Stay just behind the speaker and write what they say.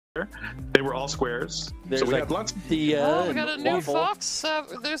They were all squares. There's so we like had lots. the we got a new fox.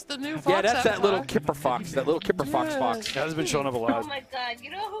 There's the new fox. Yeah, that's that little avatar. Kipper Fox. That little Kipper Fox fox. That has been showing up a lot. Oh my god, you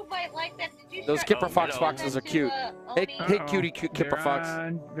know who might like that? Did you Those Kipper Fox foxes are cute. Hey, cutie, cute Kipper Fox.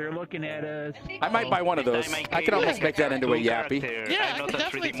 They're looking at us. I might buy one of those. I could almost make that into a yappy. Yeah, I could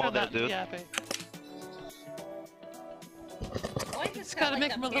definitely turn that into yappy. Just gotta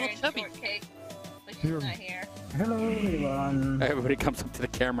make him a little chubby. Hello, everyone. Everybody comes up to the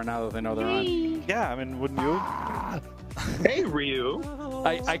camera now that they know they're on. Yeah, I mean, wouldn't you? Hey, Ryu.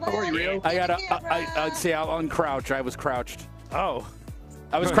 I'd say I'll uncrouch. I was crouched. Oh.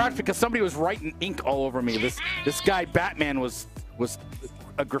 I was crouched because somebody was writing ink all over me. This guy Batman was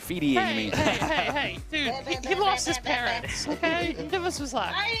graffitiing me. Hey, dude, he lost his parents. Okay, give us his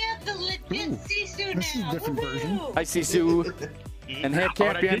life. I am the legit Sisu now. This is a different version. Hi, Sisu. And head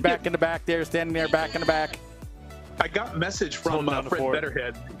champion back in the back there, standing there back in the back. I got a message from Fred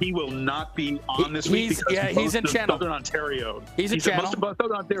Betterhead. He will not be on this week because he's in channel. Southern Ontario. He's in channel. Most of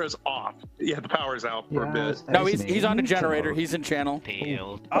Southern Ontario is off. Yeah, the power's out for a bit. No, he's on the generator. He's in channel.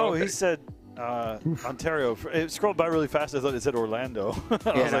 Oh, he said Ontario. It scrolled by really fast. I thought it said Orlando.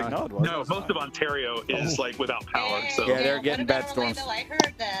 I was like, no, it wasn't. No, most of Ontario is like without power. So yeah, they're getting bad storms. I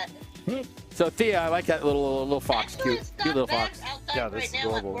heard that. So Thea, I like that little fox. Cute little fox. Yeah, that's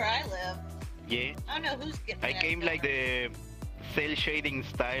adorable. Where I live. Yeah. I don't know who's getting I came like the cell shading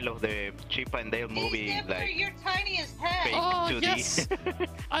style of the Chip and Dale movie, like you're tiny as heck. fake Oh 2D. yes,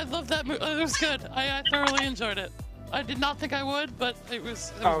 I love that movie. It was good. I thoroughly enjoyed it. I did not think I would, but it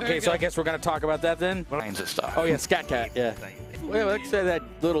was Okay, very so I good. guess we're gonna talk about that then. Kinds of stuff. Oh yeah, Scat Cat. Yeah. Well, let's say that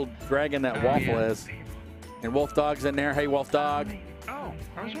little dragon that Waffle is, and Wolf Dog's in there. Hey, Wolf Dog. Oh,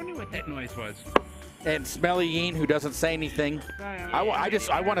 I was wondering what that noise was. And Smelly Yeen, who doesn't say anything. I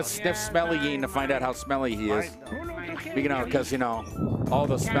want to sniff Smelly Yeen to find out how smelly he is. You know, because all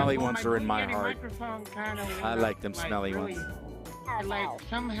the smelly ones are in my heart. I like them smelly ones. Like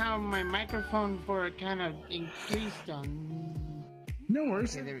somehow my microphone for it kind of increased on. No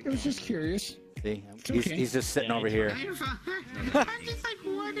worries. I was just curious. See, he's just sitting over here. I'm just like,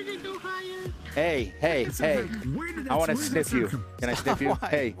 why did it go higher? Hey, I want to sniff you. Can I sniff you?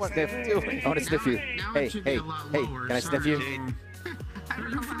 Hey, sniff. I want to sniff you. Hey, can I sniff you?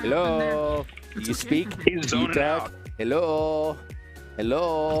 Hello. Do you speak? He's zoning out. Hello.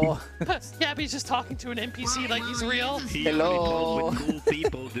 Gabby's just talking to an NPC like he's real. Hello. With cool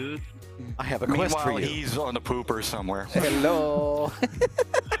people, dude. I have a quest for you. He's on the pooper somewhere. Hello.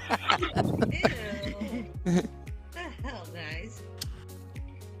 Ew. The hell, guys.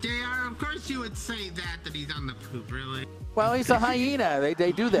 JR, of course you would say that he's on the poop, really. Well, he's a hyena.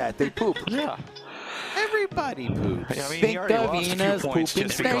 They do that. They poop. Yeah. Everybody poops. I mean, Think he already of lost a few hyenas points pooping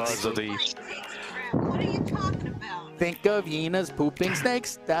just because snakes. of the... What are you talking about? Think of hyenas pooping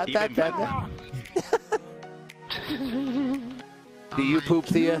snakes. Da. Do you poop,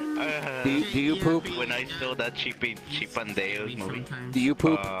 Thea? Do you poop? When I saw that Chip and Dale movie. Do you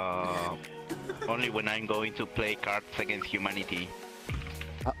poop? Only when I'm going to play Cards Against Humanity.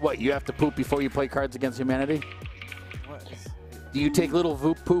 What, you have to poop before you play Cards Against Humanity? Do you take little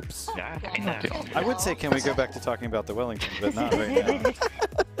voop poops? Yeah, kinda. I would say, can we go back to talking about the Wellington, but not right now.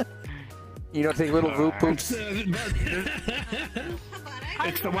 You don't take little voop poops?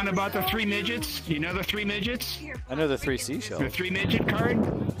 It's the one about the 3 midgets. You know the 3 midgets? I know the 3 seashells. The 3 midget card?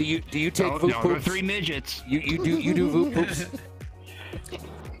 Do you take voop no, poops? the 3 midgets. You do voop poops?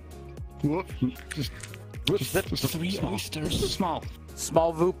 Whoop. Just 3 oysters. Small.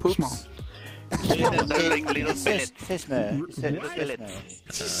 Small voop poops? Small. They're like little pellets. Little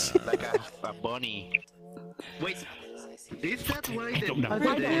pellets. Like a bunny. Wait. Is that why the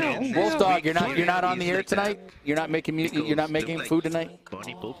Wolf Dog, you're not on the air tonight? You're not making food tonight?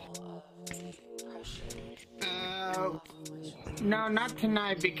 Bunny poop? No, not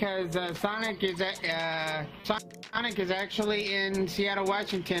tonight because Sonic is actually in Seattle,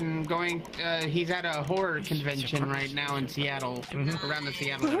 Washington. He's at a horror convention right now in Seattle, around the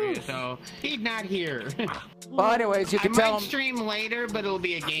Seattle area. So he's not here. Well, anyways, you can tell I might him. stream later, but it'll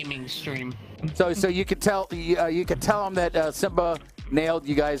be a gaming stream. So you could tell him that Simba nailed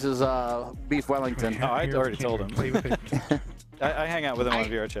you guys' beef Wellington. Oh, I already told him. I hang out with him on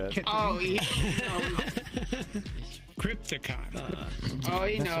VR chat. Oh, Crypticon. Oh,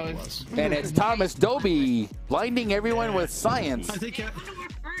 he knows. And it's Thomas Doby, blinding everyone with science.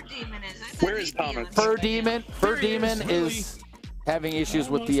 Where is Thomas? Furdemon is having issues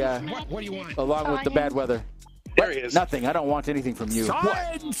with the, What do you want? along with the bad weather. There he is. Nothing. I don't want anything from you.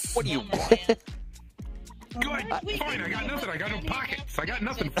 Science! What do you want? Good. Fine. I got nothing. I got no pockets. I got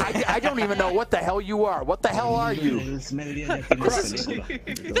nothing. I don't even know what the hell you are. What the hell are you? This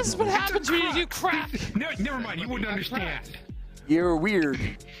is what happens when you do crack. No, never mind. You wouldn't understand. You're weird.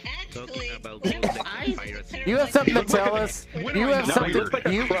 Actually, You have something to tell us? Do you have No, he something? looks like Do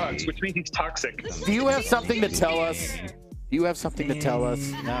a you, crux, which means he's toxic. do you have something to tell us? Do you have something to tell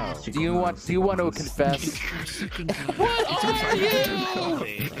us? No. Do you want to confess? What are you?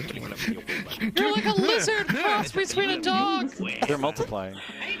 You're like a lizard cross between a dog. They're multiplying.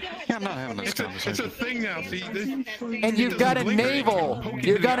 Yeah, I'm not having this It's a conversation. thing now. See, And you've got a navel.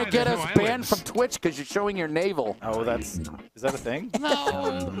 You're gonna get us banned from Twitch because you're showing your navel. Oh, is that a thing?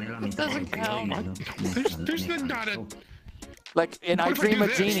 No, it doesn't count. There's not a. Like in I What if we Dream do a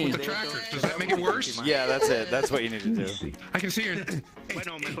this Genie. with the trackers? Does that make it worse? Yeah, that's it. That's what you need to do. I can see your. Hi,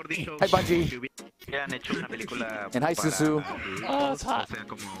 Bungie. And hi, Susu. Oh, it's hot.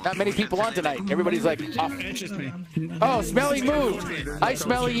 Not many people on tonight. Everybody's like, off. It's just me. Oh, Smelly moved. Hi,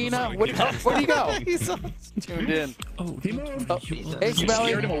 Smelly Ina. Where'd he go? He's all tuned in. Oh, he moved. Oh, hey,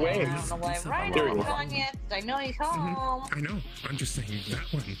 Smelly. I don't know why I'm right on yet. I know he's home. I know. I'm just saying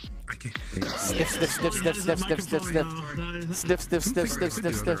that one. I can't. Sniff, sniff, sniff, sniff, sniff, sniff, sniff, sniff. Sniff, sniff, sniff, sniff,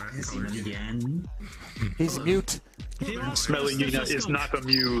 sniff, sniff. He's mute. Smelly Nina is not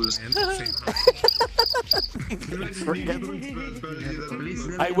amused.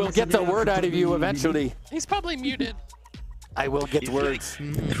 I will get the word out of you eventually. He's probably muted. I will get words.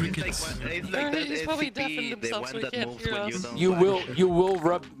 He's probably deafened himself so he can't hear us. You will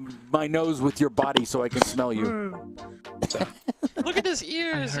rub my nose with your body so I can smell you. Look at his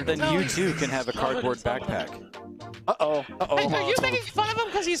ears. Then you too can have a cardboard backpack. Uh-oh. Uh-oh. Are you making fun of him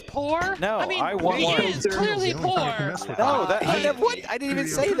because he's poor? No, I mean, I want he one. is clearly poor. No, I didn't even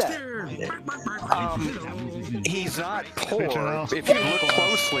say that. He's not poor. If you look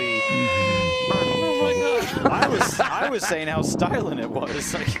closely, Oh my god. I was saying how styling it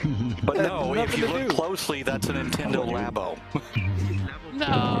was. but no, if you look closely, that's a Nintendo Labo.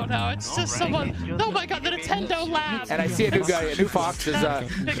 No, it's just someone. Oh my god, the Nintendo Lab. And I see a new guy, a new fox is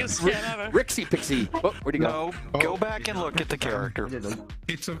Biggest scam ever. Rixie Pixie. Oh, where'd he go? No, go back and look at the character.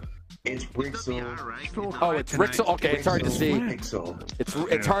 It's Rixel. Oh, it's Rixel. Okay, it's hard to see.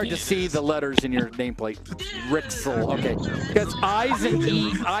 It's hard to see the letters in your nameplate. Rixel. Okay, because I's and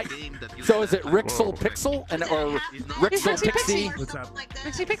E. So is it Rixel Pixel or Rixel Pixie?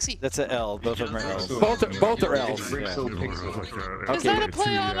 Rixie Pixie. That's an L. Both of them are L's. Both are L's. Rixel Pixel. Is that a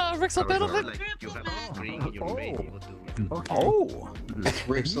play on Rixel Battlefield? Oh.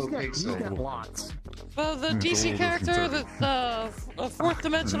 Rixel Pixel. Well, the DC character, the fourth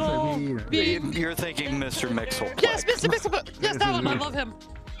dimensional being. You're thinking Mr. Mixel. Yes, Mr. Mixel. Yes, that one. I love him.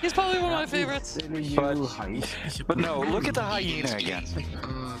 He's probably one of my favorites. But no, look at the hyena again.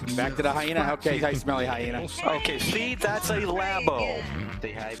 Back to the hyena. Okay, hi, smelly hyena. Okay, see, that's a Labo.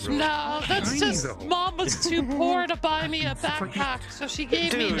 No, that's just Mom was too poor to buy me a backpack, so she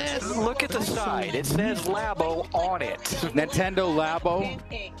gave me Dude, this. look at the side. It says Labo on it. Nintendo Labo?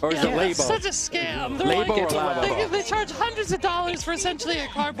 Or is it Labo? Such a scam. They're Labo or Labo? They charge hundreds of dollars for essentially a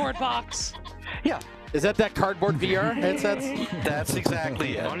cardboard box. Yeah. Is that cardboard VR headsets? That's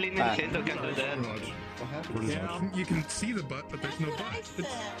exactly it. Only Nintendo can do that. Yeah, you can see the butt, but there's no butt.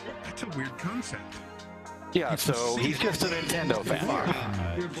 That's a weird concept. Yeah, so he's just a Nintendo fan.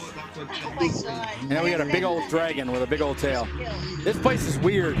 Now we got a big old dragon with a big old tail. This place is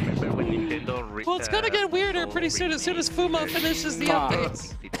weird. Well, it's gonna get weirder pretty soon as Fumo finishes the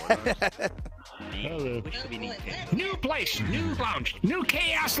updates. New place, new lounge, new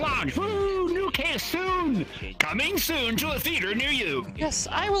Chaos Lounge. Woo, new Chaos soon. Coming soon to a theater near you. Yes,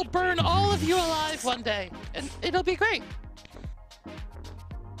 I will burn all of you alive one day, and it'll be great.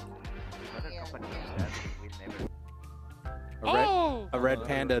 A red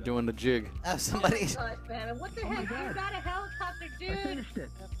panda doing the jig. Somebody. What the heck? You got a helicopter, dude?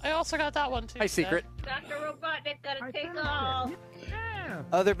 I also got that one too. Hi, Secret. Dr. Robotnik gotta take off.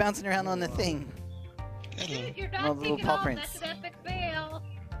 Oh, they're bouncing around on the thing. Dude, you're All not the little taking paw off. prints. That's an epic fail.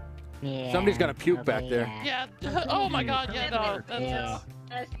 Yeah. Somebody's gonna puke back there. Yeah. Oh my God. Yeah. No.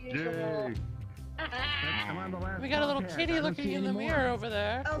 That's As usual. We got a little kitty looking in the mirror over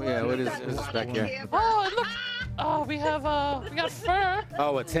there. Oh, Yeah, look, what is we've got this one back on here? camera. Oh, and look. Oh, we got fur.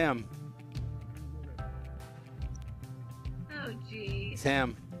 Oh, it's him. Oh, jeez. It's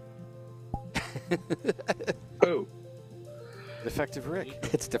him. Oh. Defective Rick.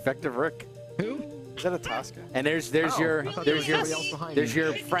 It's Defective Rick. Who? Is that a Tosca? And there's your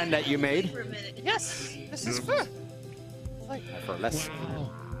friend that you made. Yes, this is fur. Like, For less.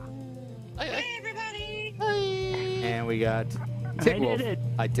 Hey, everybody. Hi. And we got Tig Wolf.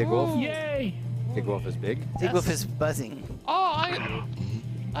 Hi, Tig Wolf. Yay! Big Wolf is big? Big Wolf is buzzing. Oh,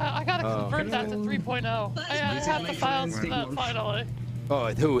 I gotta convert that to 3.0. I have the files for that finally.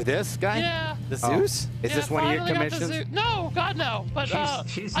 Oh, who, this guy? Yeah. The Zeus? Is this one of your commissions? No, God, no. But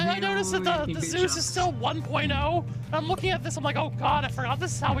I noticed that the Zeus is still 1.0. I'm looking at this, I'm like, oh God, I forgot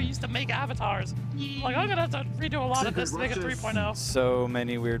this is how we used to make avatars. Like, I'm gonna have to redo a lot of this to make it 3.0. So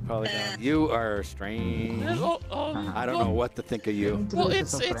many weird polygons. You are strange. I don't know what to think of you. Well,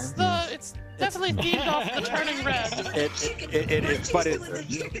 it's definitely themed off the turning red.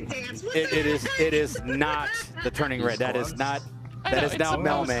 It is not the turning red. That is not. That is now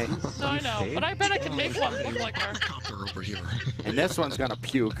Melme. No, I know, but I bet I can make one look like her. And this one's gonna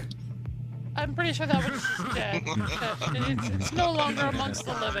puke. I'm pretty sure that one's dead. It's no longer amongst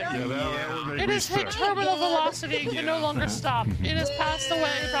the living. It has hit terminal velocity and can no longer stop. It has passed away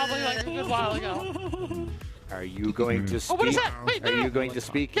probably like a good while ago. Are you going to speak? Oh, what is that? Wait, Are you going to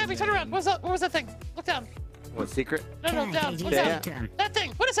speak? Gabby, turn around. What was that thing? Look down. What, secret? No, down. Look down. That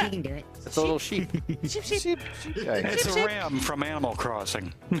thing. What is that? It's a little sheep. Sheep. It's a ram from Animal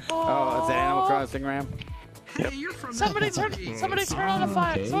Crossing. Oh, it's an Animal Crossing ram? Yep. Somebody turn on a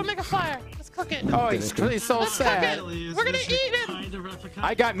fire. Someone make a fire. Let's cook it. Oh, he's so sad. Cook it. We're gonna eat it.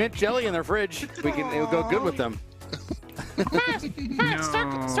 I got mint jelly in the fridge. It'll go good with them. First,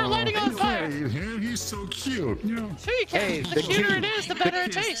 start lighting on fire. He's so cute. Sure you can. Hey, the cuter it is, the better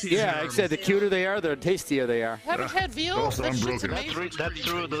it tastes. Yeah, like I said, the cuter they are, the tastier they are. Haven't had veal? That shit's amazing. That's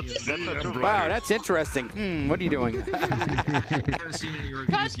true. Wow, that's interesting. What are you doing? God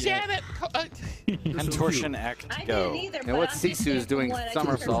damn it! Contortion act go. And what Sisu's doing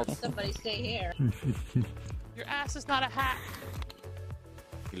somersaults. Somebody stay here. Your ass is not a hat.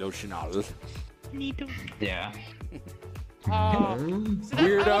 Emotional. Yeah.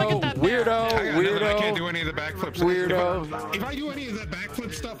 Weirdo. I can't do any of the backflips. Weirdo. If I do any of that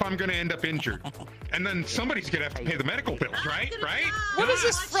backflip stuff, I'm gonna end up injured, and then somebody's gonna have to pay the medical bills, right? What is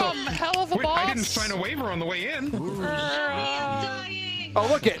this from? Hell of a Boss? I didn't sign a waiver on the way in. Oh,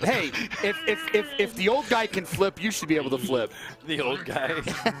 look at, hey, if the old guy can flip, you should be able to flip. The old guy.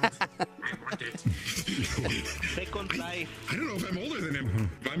 Second life. I don't know if I'm older than him.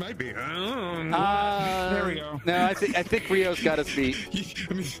 I might be. There we go. No, I think Rio's got us beat.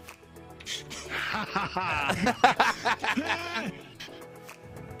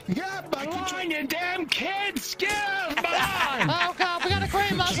 Yeah, Balon, you damn kid! Skills, Balon! Oh God, we got a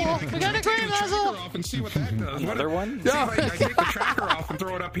gray muzzle! We got a gray muzzle! Off and see what that does. Another one? No. I take the tracker off and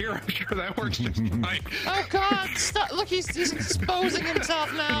throw it up here. I'm sure that works just fine. Oh God, stop! Look, he's exposing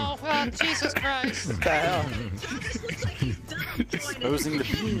himself now. Oh, Jesus Christ! What the hell? Exposing the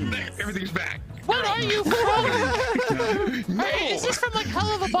beans. Everything's back. What are you from? Is this from like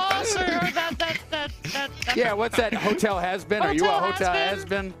Hell of a Boss or that? Yeah, what's that? Hotel Has-Been? Are you a Hotel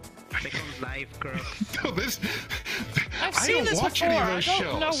Has-Been? Second life, girl. No, this. I've seen this before. I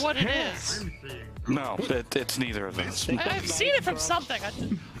don't know what it is. No, it's neither of those. I've seen it from something.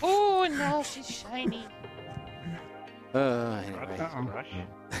 Oh no, she's shiny. Anyway.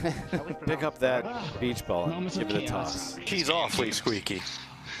 Pick up that beach ball and give it a toss. He's awfully squeaky.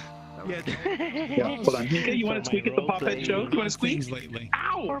 Yeah, hold on. Okay, you want to squeak at the Pawpet Show? You want to squeak?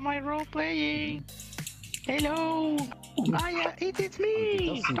 Ow! For my role playing. Hello. It's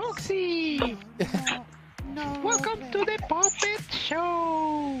me, Toxie. No. Welcome to the Pawpet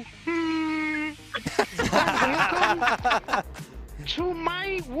Show. Welcome to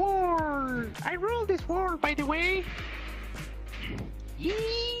my world. I rule this world, by the way.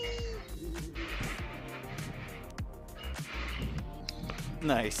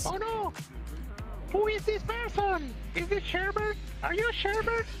 Nice. Oh no! Who is this person? Is this Sherbert? Are you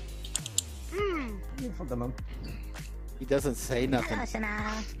Sherbert? He doesn't say nothing.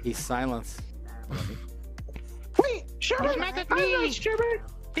 He's silence. Wait, Sherbert! Mad at me! Sherbert!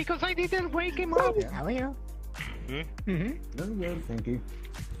 Because I didn't wake him up! How are you? Very well, thank you.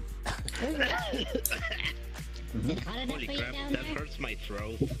 Holy crap, that hurts my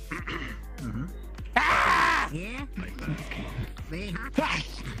throat. Yeah?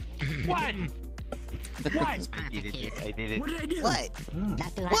 What? What? I did it. What did I do? What?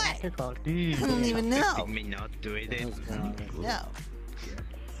 Not too hot, What? not too cold. I don't even know. Did me not doing it. No.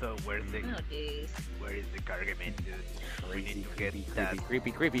 So where's the cargament, dude? We need to get that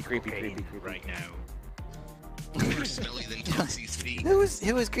creepy right now. More smelly than Toxie's feet. Who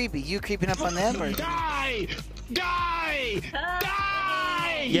was creepy? You creeping up on them or? Die! Die!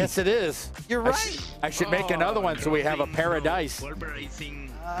 Die! Yes, it is. You're right. I should make another one so we have a paradise.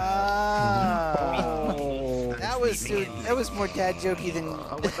 Oh. That was more dad jokey than.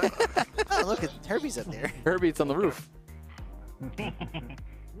 Oh, look at Herbie's up there. Herbie's on the roof.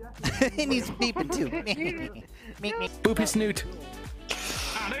 And he's beeping too. Boopy snoot.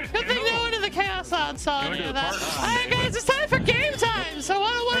 Good thing no one in the Chaos Lounge saw any of that. Alright guys, it's time for game time! So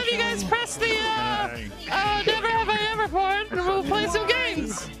why don't one of you guys press the Never Have I Ever board and we'll play some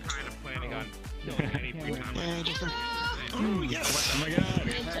games! Kind of planning on any free time. Oh yes! Oh my god!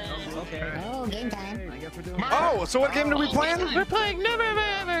 Okay. Oh, game time. Oh, so what game are we playing? We're playing Never Have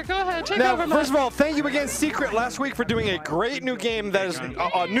I Ever. Go ahead, take now, over. First of all, thank you again, Secret, last week for doing a great new game that is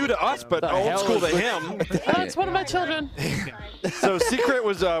new to us, but old school to him. That's one of my children. So Secret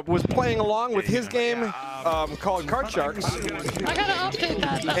was playing along with his game called Card Sharks. I gotta update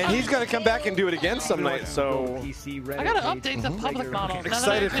that. And he's gonna come back and do it again some night. So I gotta update the public model.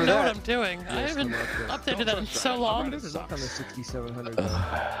 Excited for know that. what I'm doing. I haven't updated that in so long. On the 6700.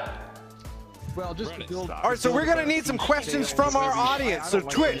 Well, just to build. All right, so we're gonna need some questions from our audience. So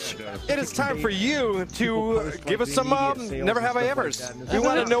Twitch, it is time for you to give us some Never Have I Ever's. We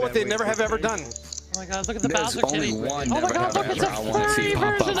want to know what they never have ever done. Oh my god, look at the There's Bowser only kitty. one Oh my Never god, Have look, I it's a Ever I want to furry see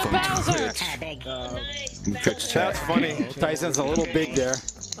pop version up of from Bowser. Twitch chat. That's funny. Tyson's a little big there.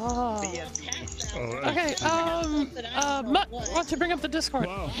 Oh. Okay, Mutt, why don't you bring up the Discord?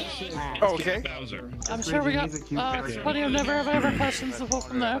 Oh, okay. I'm sure we got plenty of Never Have I Ever questions to pull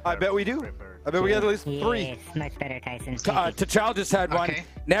from there. I bet we do. I bet we got at least 3. Yes, much better, Tyson. T'Challa just had one.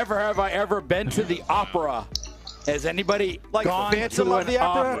 Never have I ever been to the opera. Has anybody Like gone Phantom to of an the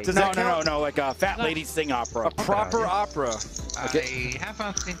Opera? Does that count? No, like a fat lady sing opera. A proper opera. I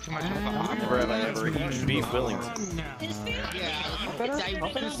haven't seen too much of the opera. Never have I ever eaten beef Wellington.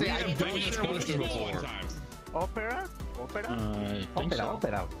 Opera? Opera?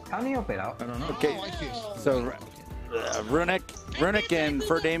 Opera. Any opera? I don't know. Okay, so Runic and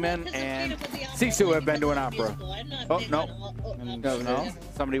Furdemon and Sisu have been to an opera. Oh, no.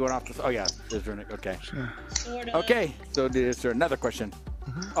 Somebody went off the... Oh, yeah, there's Runic. Okay. Okay, so is there another question?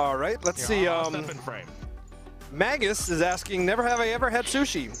 All right, let's see. Magus is asking, never have I ever had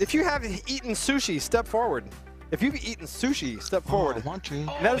sushi. If you have eaten sushi, step forward. If you've eaten sushi, step forward.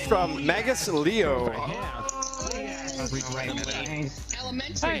 That is from Magus Leo.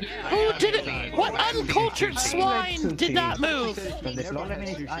 Hey, who did it? What uncultured swine did that move?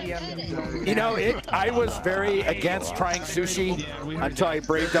 You know, I was very against trying sushi until I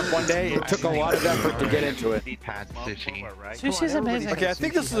braved up one day. It took a lot of effort to get into it. Sushi's amazing. Okay, I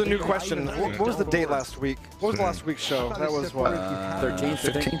think this is a new question. What was the date last week? What was last week's show? That was what? 13th,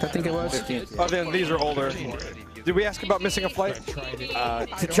 15th, I think it was. 15th. Oh, then these are older. Did we ask about missing a flight?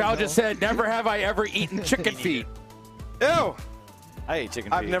 T'Challa just said, never have I ever eaten chicken feet. Ew! I ate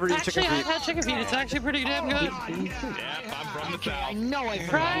chicken feet. I've never eaten chicken feet. I've had chicken feet. It's actually pretty damn good. Yeah, I'm from the south. I know I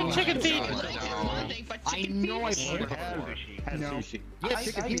Fried chicken feet. I know I had sushi.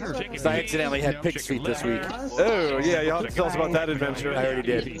 So I accidentally had pig's feet this week. Oh, yeah, you'll have to tell us about that adventure. I already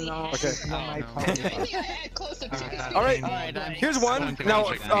did. Okay. All right, here's one.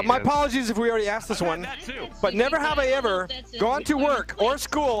 Now, my apologies if we already asked this one, but never have I ever gone to work or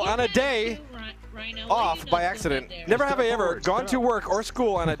school on a day off by accident. Never have I ever gone to work or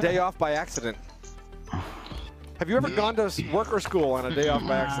school on a day off by accident. Have you ever gone to work or school on a day off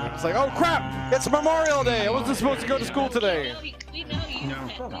by accident? It's like, oh crap, it's Memorial Day. I wasn't supposed to go to school today.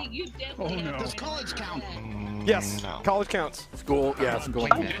 Does college count? Yes, college counts. School, yeah, school.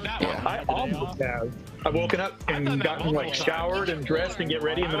 I almost have. I've woken up and gotten like showered and dressed and get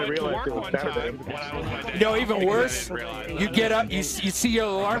ready, and then I realized it was Saturday. You know, even worse, you get up, you see your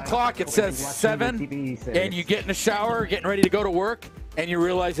alarm clock, it says 7, and you get in the shower, getting ready to go to work, and you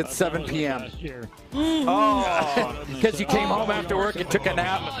realize it's 7 p.m. Oh, because you came home after work and took a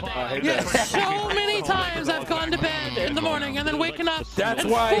nap. So many times I've gone to bed in the morning and then waking up That's in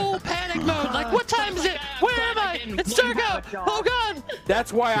why- full panic mode. Like, what time is it? Where am I? It's dark out. Oh God!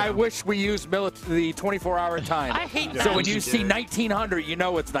 That's why I wish we used the 24-hour time. I hate that. So when you see 1900, you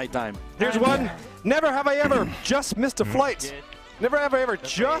know it's nighttime. here's one. Never have I ever just missed a flight. Never have I ever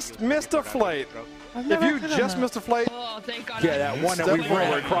just missed a flight. If you just missed a flight, Yeah, that one that we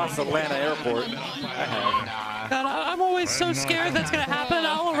ran across Atlanta Airport. God, I'm always so scared that's gonna happen.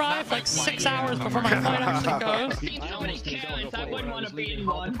 I'll arrive like 6 hours before my flight actually goes. I wouldn't want to be in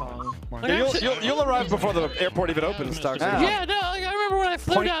one. you'll arrive before the airport even opens. Talks about. Yeah, no, like, I remember when I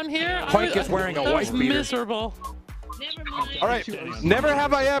flew down here. Pike is wearing a I wife was beater. miserable. All right, never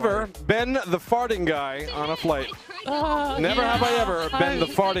have I ever been the farting guy on a flight. Never have I ever been the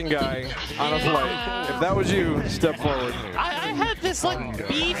farting guy on a flight. If that was you, step forward. I had this like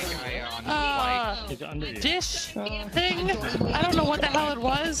beef dish thing. I don't know what the hell it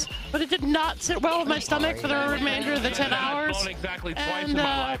was, but it did not sit well with my stomach for the remainder of the 10 hours. And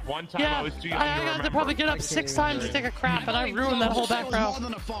yeah, I had to probably get up 6 times to take a crap, and I ruined that whole back row.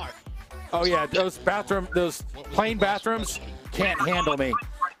 Oh yeah, those plain bathrooms can't handle me.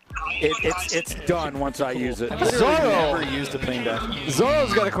 It's done once I use it. Zorro! Never used a plain bathroom.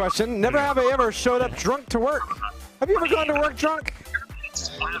 Zorro's got a question. Never have I ever showed up drunk to work. Have you ever gone to work drunk?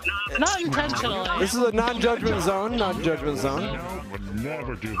 Not intentionally. This is a non-judgment zone. Non-judgment zone. I would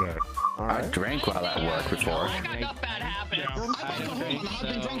never do that. All right. I drank while at work before.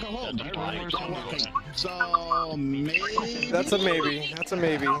 So maybe. That's a maybe. That's a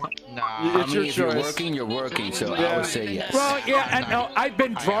maybe. Nah, It's your if choice. you're working, you're working. So I would say yes. Well, yeah, and no, I've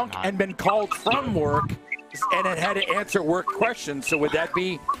been drunk and been called from work, and then had to answer work questions. So would that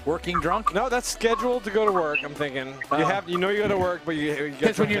be working drunk? No, that's scheduled to go to work. I'm thinking you know you go to work, but you get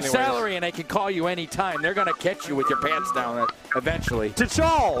Because when drunk you're anyways. salary and they can call you anytime, they're gonna catch you with your pants down eventually.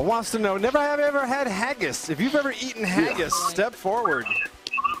 T'Chall wants to know, never have I ever had haggis. If you've ever eaten haggis, step forward.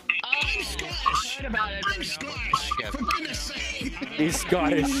 I'm Scottish. For goodness sake. He's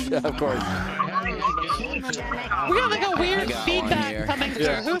Scottish, of course. We got like a weird feedback coming through.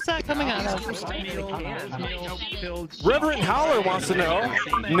 Yeah. Who's that coming out of? Reverend Howler wants to know,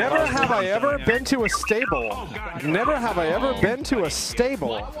 never have I ever been to a stable. Never have I ever been to a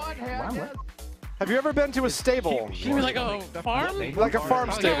stable. Have you ever been to a stable? You mean like a farm? Like a farm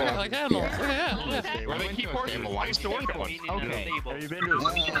stable. Yeah, like animals. Yeah. Where they keep horses. I used to work at one. Okay.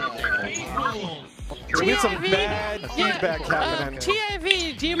 We get some bad feedback happening.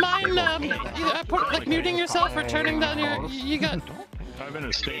 TIV, do you mind muting yourself or turning down your? You got. I've been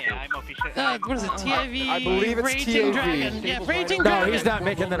a staple. Yeah, I'm official. What is it? TIV. I believe it's Raging TAV. Dragon. Yeah, Raging No, Dragon. he's not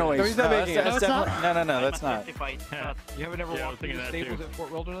making the noise. No, he's not making it. No, it's not. No, that's not. You haven't ever walked through the stables at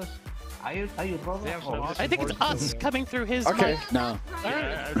Fort Wilderness? I think it's us coming through his Okay. mic. No.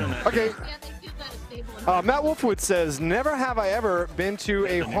 Okay. Matt Wolfwood says, never have I ever been to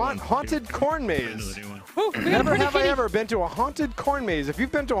a haunted corn maze. Never have I ever been to a haunted corn maze. If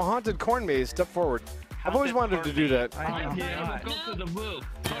you've been to a haunted corn maze, step forward. I've always wanted to do that. Go to the booth.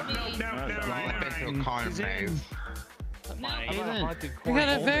 We got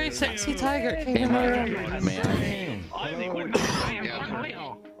a very sexy tiger came in my room.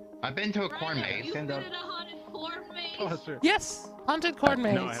 I've been to a corn maze. Yes, haunted corn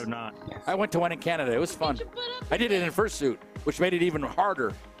maze. No, I have not. I went to one in Canada. It was fun. I did it in fursuit, which made it even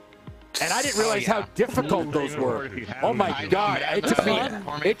harder. And I didn't realize how difficult those were. Oh my God!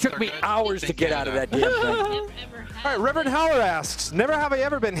 It took me hours to get out of that damn thing. All right, Reverend Howler asks, never have I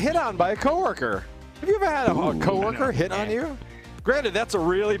ever been hit on by a coworker. Have you ever had a coworker hit on you? Granted, that's a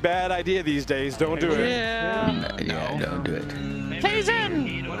really bad idea these days. Don't do it. Yeah. Yeah, don't do it.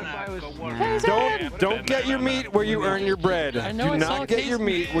 Kaizen! Don't get your meat where you earn your bread. Do not get your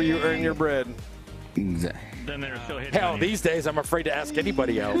meat where you earn your bread. Hell, these days I'm afraid to ask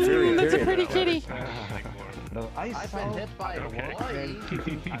anybody else. That's a pretty kitty. I've been hit by a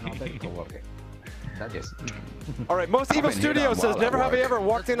All right, Most Evil Studio says, never have I ever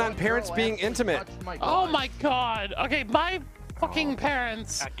walked in on parents being intimate. Oh my God. Okay, my fucking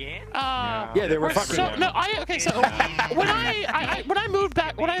parents. Again? Yeah, they were fucking. So when I moved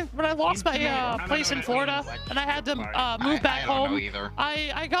back, when I lost my place in Florida and I had to move back home,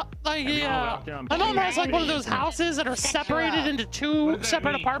 I got like my mom has like one of those houses that are separated into 2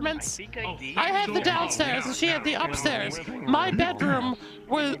 separate apartments. I had the downstairs and she had the upstairs. My bedroom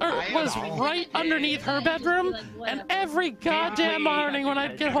was right underneath her bedroom, and every goddamn morning when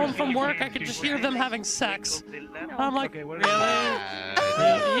I'd get home from work, I could just hear them having sex. I'm like, really?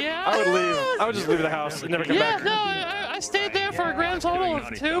 Yeah. I would leave. I would just leave the house and never come back. Yeah, no, I stayed there for a grand total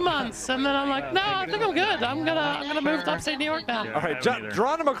of 2 months, and then I'm like, no, I think I'm good. I'm gonna move to upstate New York now. All right,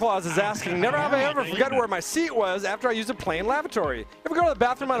 Geronimo Claus is asking, never have I ever forgotten where my seat was after I used a plane lavatory. Ever go to the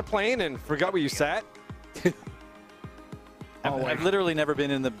bathroom on a plane and forgot where you sat? I've literally never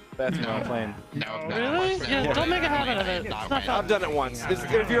been in the bathroom on a plane. Really? Yeah, don't make a habit of it. It's not fun. I've done it once.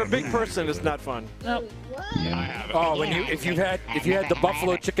 If you're a big person, it's not fun. No. Oh, if you had the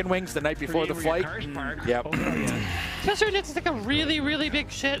buffalo chicken wings the night before the flight. Yep. Especially when you have to take a really, really big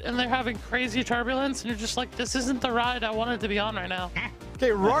shit and they're having crazy turbulence, and you're just like, this isn't the ride I wanted to be on right now.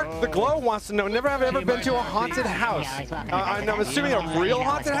 Okay, Rart the Glow wants to know, never have I ever been to a haunted house. I'm assuming a real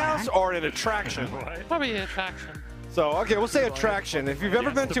haunted house or an attraction. Probably an attraction. So, okay, we'll say attraction. If you've ever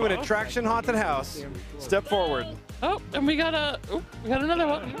been to an attraction haunted house, step forward. Oh, and we got another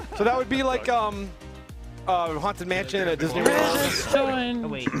one. So that would be like Haunted Mansion at Disney Red World. is showing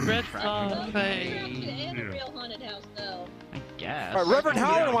Red Real haunted house, though. guess. All right, Reverend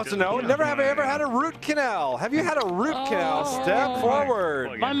Howland wants to know, never have I ever had a root canal. Have you had a root canal? Step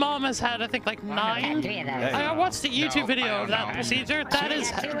forward. My mom has had, I think, like 9. I watched a YouTube video of that procedure. That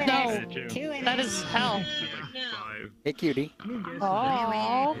is, no, that is hell. Hey, cutie.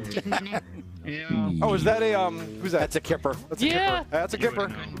 Oh. Oh, is that a, who's that? That's a kipper. That's a kipper. That's a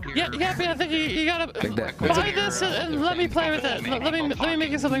kipper. Yeah, I think you gotta buy this and let me play with it. Let me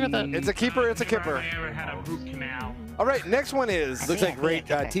make you something with it. It's a keeper, it's a kipper. All right, next one is. Looks like great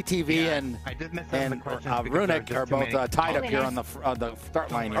TTV and Runic are both tied up here on the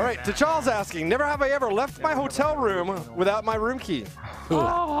start line here. All right, T'Chall's asking, never have I ever left my hotel room without my room key.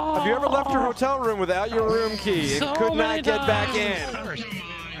 Have you ever left your hotel room without your room key and could not get back in?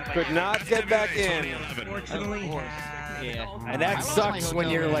 Could not get back in. And that sucks when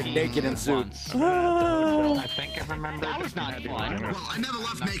you're like naked in suits. I think I remember. That was not fun. Well, I never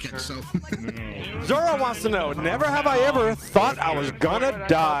left naked, so. Zora wants to know, never have I ever thought I was gonna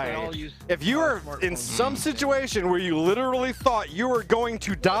die. If you are in some situation where you literally thought you were going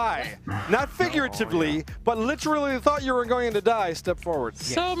to die, not figuratively, but literally thought you were going to die, step forward.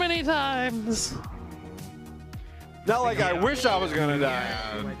 So many times. Not like I wish I was gonna die,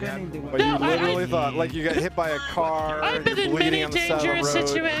 but you literally thought, like you got hit by a car, I've been in many dangerous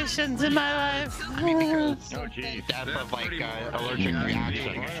situations in my life. Death of like allergic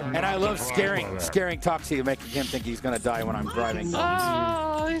reaction. And I love scaring Toxie, making him think he's gonna die when I'm driving.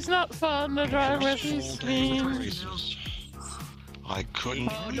 Oh, he's not fun to drive with. He's mean. I couldn't.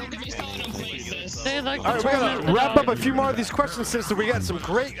 All right, we gotta wrap up a few more of these questions since we got some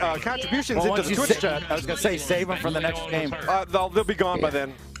great contributions into the Twitch chat. I was gonna say save them for the next game. They'll be gone by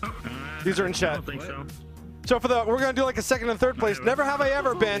then. These are in chat. So for we're gonna do like a second and third place. Never have I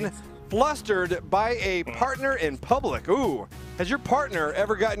ever been flustered by a partner in public. Ooh, has your partner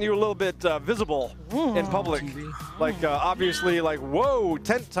ever gotten you a little bit visible in public? Like obviously, like whoa,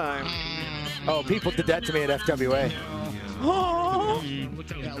 tent time. Oh, people did that to me at FWA. When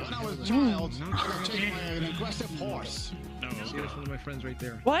I was a child, I got chased by an aggressive horse. See, that's one of my friends right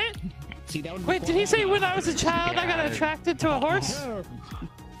there. What? Wait, did he say when I was a child I got attracted to a horse?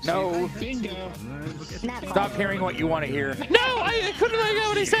 No. Stop hearing what you want to hear. No, I couldn't make out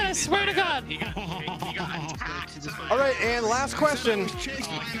what he said. I swear to God. All right, and last question.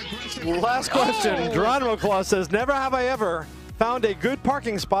 Last question. Geronimo Claus says, never have I ever found a good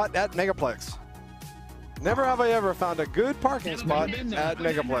parking spot at Megaplex. Never have I ever found a good parking spot at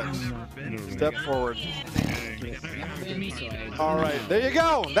Megaplex. Step forward. All right, there you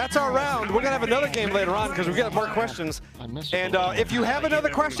go. That's our round. We're going to have another game later on because we've got more questions. And if you have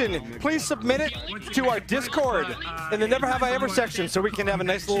another question, please submit it to our Discord in the Never Have I Ever section so we can have a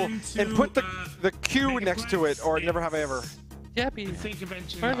nice little, and put the Q next to it, or Never Have I Ever. Yappy,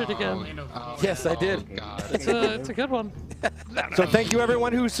 heard it again. Yes, I did. It's a good one. So thank you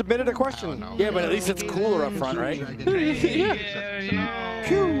everyone who submitted a question. Yeah, but at least it's cooler up front, right? Yeah.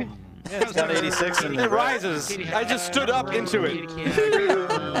 Q. Yeah, it's got 86 and it rises. I just stood up into it.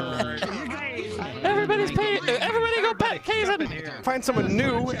 Everybody go pet Kazan. Find someone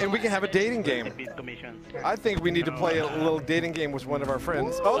new and we can have a dating game. I think we need to play a little dating game with one of our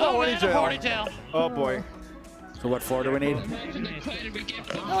friends. Oh, the horny jail. Oh boy. So what floor do we need? A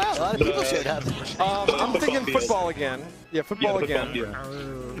lot of people showed up. I'm thinking football again. Yeah, football again.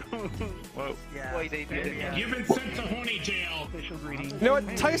 Whoa. You've been sent to horny jail. You know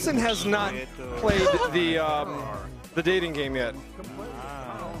what? Tyson has not played the dating game yet.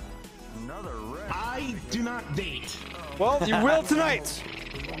 I do not date. Well, you will tonight.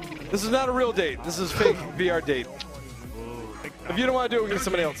 This is not a real date. This is fake VR date. If you don't want to do it, we can get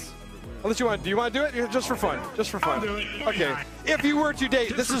somebody else. Unless you want, do you want to do it? Just for fun. Just for fun. I'll do it. Okay. If you were to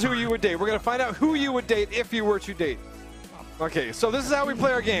date, this is who you would date. We're going to find out who you would date if you were to date. Okay, so this is how we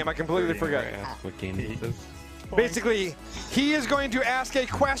play our game. I completely forgot. What game is this? Basically, he is going to ask a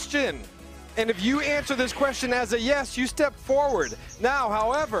question. And if you answer this question as a yes, you step forward. Now,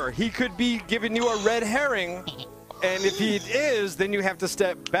 however, he could be giving you a red herring. And if he is, then you have to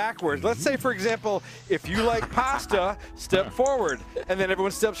step backwards. Let's say, for example, if you like pasta, step forward. And then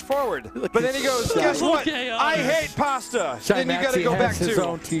everyone steps forward. But then he goes, guess what? I hate pasta. Then you got to go back to his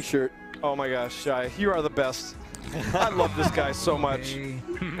own T-shirt. Oh my gosh, Shy, you are the best. I love this guy so much. He's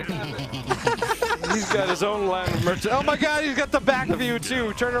got his own line of merch. Oh my God, he's got the back view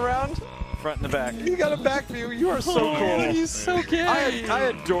too. Turn around. Front and the back. You got a back view. You are so cool. He's so gay. I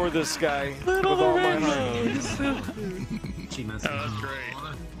adore this guy with all my heart. That's great.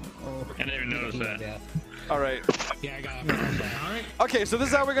 I didn't even notice that. All right. Yeah, I got it. All right. Okay, so this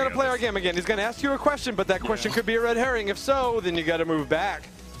is how we're going to play our game again. He's going to ask you a question, but that question could be a red herring. If so, then you got to move back.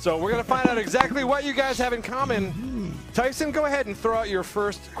 So we're going to find out exactly what you guys have in common Tyson, go ahead and throw out your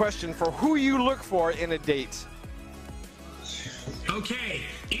first question for who you look for in a date. Okay,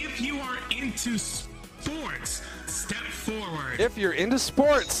 if you are into sports, step forward. If you're into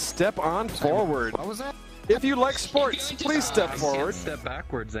sports, step on forward. What was that? If you like sports, please step forward. Step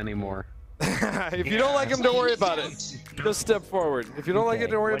backwards anymore. If you don't like him, don't worry about it. Just step forward. If you don't like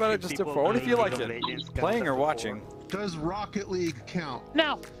it, don't worry about it. Just step forward. If you like it. Playing or watching? Does Rocket League count?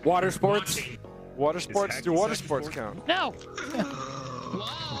 No. Water sports? Water sports? Do water sports count? No.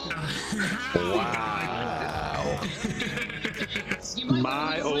 Wow.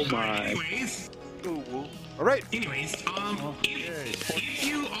 My, oh my. Anyways. All right. Anyways, if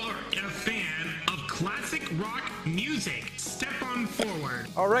you are a fan of classic rock music, step on forward.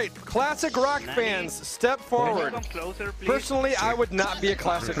 All right, classic rock fans, step forward. Personally, I would not be a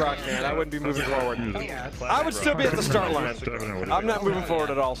classic rock fan. I wouldn't be moving forward. I would still be at the start line. I'm not moving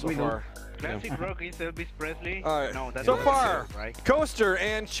forward at all so far. Classic rock is Elvis Presley. All right. No, that's So not far, right? Coaster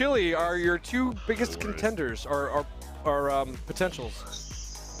and Chili are your two biggest contenders, or potentials.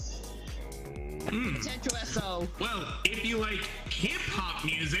 Potential SO. Well, if you like hip-hop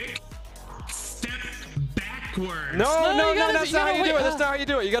music, step backwards. No, that's not how you do it. That's not how you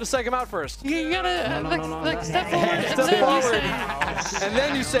do it. You got to psych him out first. You gotta like step forward. Step forward. And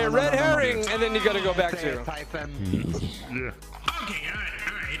then you say red herring, and then you got to go back to. Okay, all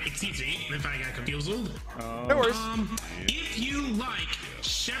right. Excuse me if I got confused. No worries. If you like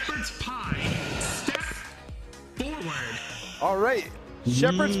shepherd's pie, step forward. All right.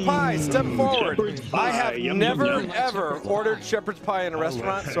 Shepherd's pie, step forward. I have never, ever ordered shepherd's pie in a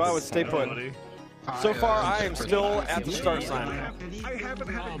restaurant, so I would stay put. So far, I am still at the start sign.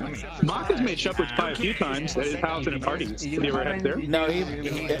 Mock has made shepherd's pie a few times at his house and at parties. Have you ever had there? No,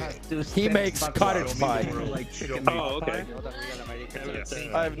 he makes cottage pie. Oh, okay.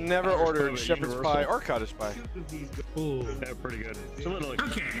 I've never ordered shepherd's pie or cottage pie. Ooh, they're pretty good. It's a little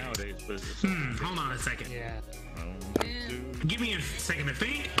expensive nowadays, but Hold on a second. Give me a second to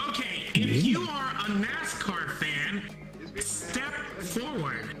think. Okay, if you are a NASCAR fan, step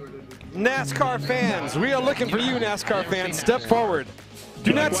forward. NASCAR fans, we are looking for you, NASCAR fans. Step forward.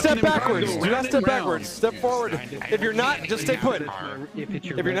 Do not step backwards. Do not step backwards. Step forward. If you're not, just stay put. If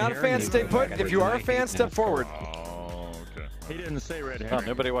you're not a fan, stay put. If you are a fan, step forward. he didn't say red hair. Oh,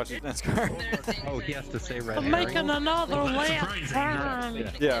 nobody watches NASCAR. Oh, he has to say red I'm herring. making another left turn.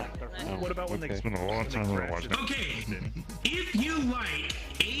 Yeah. What about when they It's been a long time since I watched that. Okay, if you like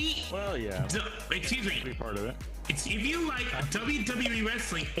Well, yeah. excuse me. Be part of it. If you like WWE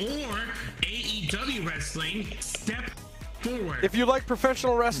wrestling or AEW wrestling, step forward. If you like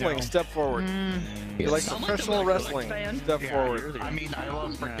professional wrestling, step forward. If you like professional wrestling, step forward. I mean, I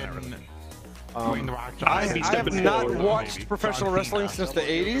love freaking. I have not watched professional wrestling since the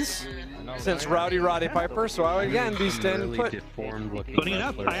 80s, since Rowdy Roddy Piper, so I would again be standing put. Funny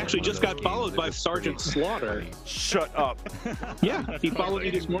enough, I actually just got followed by Sergeant Slaughter. Shut up. Yeah, he followed me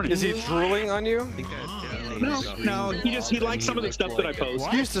this morning. Is he drooling on you? No, he likes some of the stuff that I post.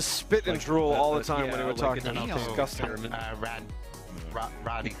 He used to spit and drool all the time when he would talk to me. Disgusting.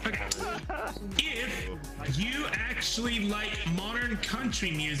 Roddy. If you actually like modern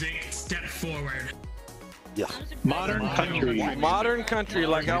country music, step forward. Yeah. Modern country. Modern country,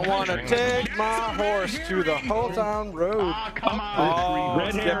 like I want to take my horse to the Whole Town Road. Oh,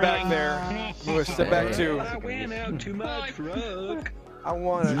 get back there. I'm going to step back too. I went out too much, Rook. I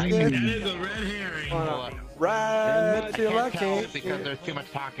want to That is a red herring. ride till I can't. Because there's too much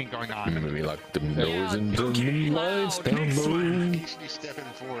talking going on. Let me lock them doors and turn the lights down Next low. one. Stepping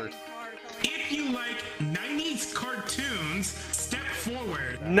forward. If you like 90s cartoons, step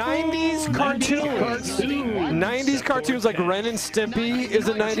forward. 90s cartoons. 90s cartoons like Ren and Stimpy is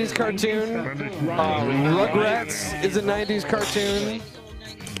a 90s cartoon. Rugrats is a 90s cartoon.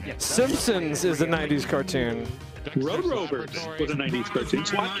 Simpsons is a 90s cartoon. Road Rovers was a 90s cartoon.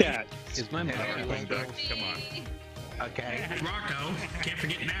 SWAT Cat. Is my Come on. Okay. Rocco. Can't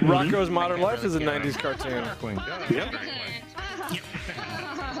forget that. Rocco's Modern Life is a 90s cartoon. Yep.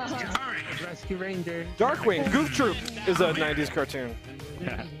 Rescue Ranger. Darkwing, Goof Troop is a 90s cartoon.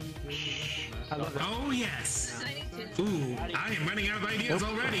 Oh, yes. Ooh, I am running out of ideas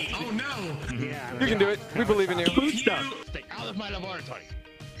already. Oh, no. You can do it. We believe in you. Food stuff. Out of my laboratory.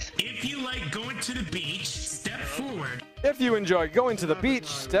 If you like going to the beach, step forward. If you enjoy going to the beach,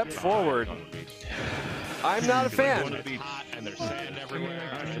 step forward. I'm not a fan.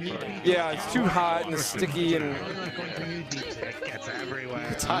 Yeah, it's too hot and sticky and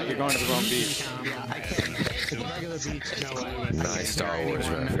it's hot. You're going to the wrong beach. Nice Star Wars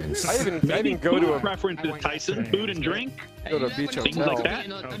reference. I even go to a preference is Tyson. Food and drink. Go to a beach Things hotel. like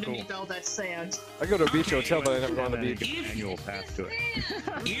that. Underneath all that sand. I go to a beach hotel, but I never go on the beach. Annual pass to it.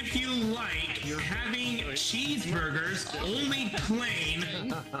 If you like having cheeseburgers only plain,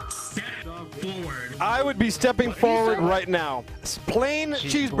 step forward. I would be stepping forward right now. Plain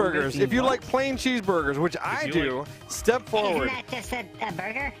cheeseburgers. If you like plain cheeseburgers, which I do, step forward. Isn't that just a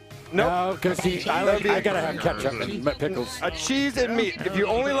burger? No, because I gotta have ketchup and pickles. A cheese and meat. If you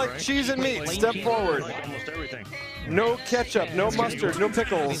only like cheese and meat, step forward. No ketchup, no mustard, no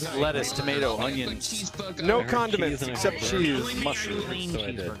pickles. Lettuce, tomato, onions. No condiments except cheese. Mushrooms.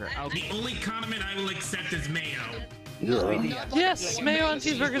 The only condiment I will accept is mayo. Yes, mayo on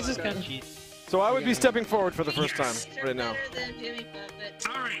cheeseburgers is good. So I would be stepping forward for the first time right now.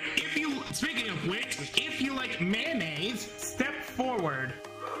 All right. Speaking of which, if you like mayonnaise, step forward.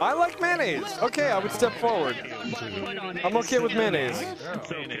 I like mayonnaise. Okay, I would step forward. I'm okay with mayonnaise.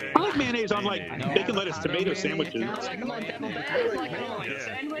 I like mayonnaise on like bacon, lettuce, tomato sandwiches.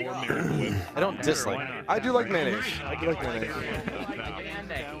 I don't dislike it. I do like mayonnaise. I do like mayonnaise.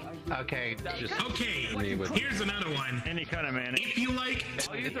 Okay. Here's another one. Any kind of mayonnaise. If you like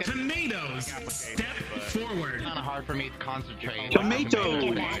tomatoes, step forward. It's kind of hard for me to concentrate.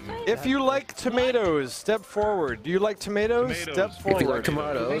 Tomatoes. If you like tomatoes, step forward. Do you like tomatoes? Step forward. If you like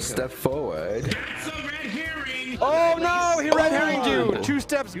tomatoes, step forward. That's a red herring. Oh no, he red herringed you. 2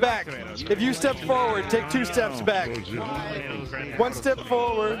 steps back. If you step forward, take 2 steps back. 1 step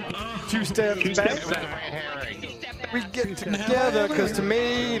forward, 2 steps back. We get together because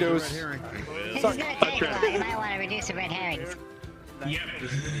tomatoes. This is gonna take a while. You might want to reduce the red herrings. Yep.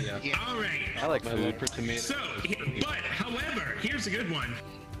 All right. I like food for tomatoes. So, however, here's a good one.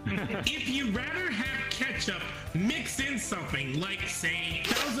 If you'd rather have ketchup mixed in something like, say,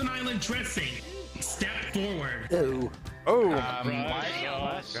 Thousand Island dressing, step forward.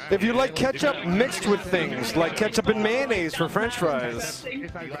 If you like ketchup mixed with things, like ketchup and mayonnaise for French fries.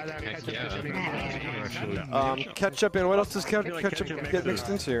 Ketchup and what else does ketchup get mixed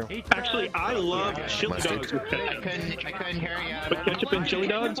into? Actually, I love chili dogs with ketchup. I couldn't hear you. But ketchup and chili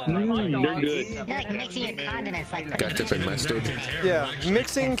dogs, they're good. You're like mixing your condiments like Ketchup and mustard. Yeah,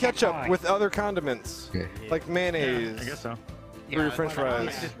 mixing ketchup with other condiments, like mayonnaise. I guess so. For your French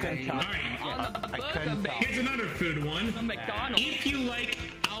fries. Here's another food one. If you like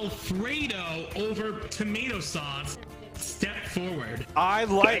Alfredo over tomato sauce, step forward. I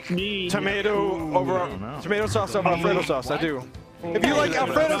like tomato sauce over Alfredo sauce. I do. If you like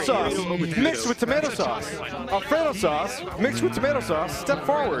Alfredo sauce mixed with tomato sauce, Alfredo sauce mixed with tomato sauce, step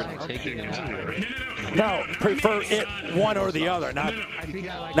forward. No, prefer it one or the other, not mixed.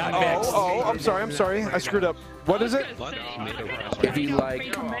 Oh, I'm sorry. I screwed up. What is it? If you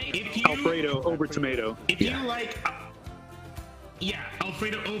like Alfredo over tomato. If you like,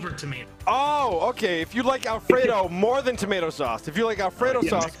 Alfredo over tomato. Oh, okay. If you like Alfredo more than tomato sauce, if you like Alfredo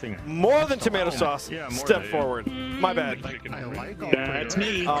sauce more than tomato sauce, step forward. My bad. That's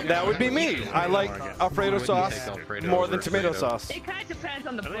me. That would be me. I like Alfredo sauce more than tomato sauce. It kind of depends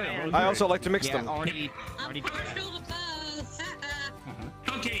on the brand. I also like to mix them.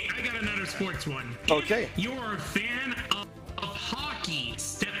 Okay, I got another sports one. Okay. If you're a fan of hockey,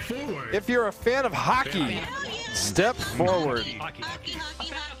 step forward. If you're a fan of hockey, step forward.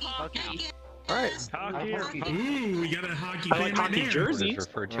 All right. Ooh, we got a hockey I like fan hockey there. jerseys.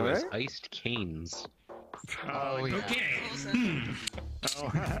 Referred to as iced canes. Okay.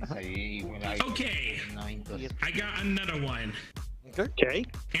 Okay. I got another one. Okay.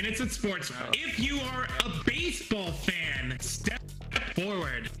 And it's a sports. If you are a baseball fan, step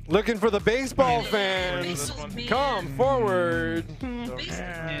forward. Looking for the baseball fans. Come forward.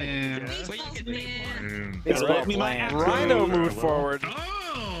 Rhino moved forward.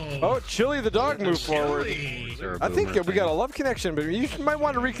 Oh, Chili the dog moved forward. I think we got a love connection, but you might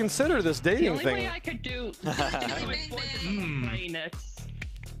want to reconsider this dating The only thing. way I could do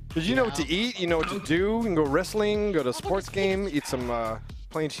Because you know what to eat, you know what to do. You can go wrestling, go to a sports game, eat some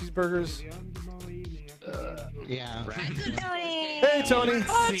plain cheeseburgers. Yeah. Hey, Tony.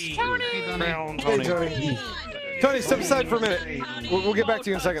 Oh, it's Tony. Hey, Tony. Tony, step aside for a minute. We'll get back to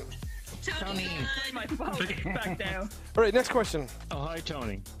you in a second. Tony. Back down. All right, next question. Oh, hi,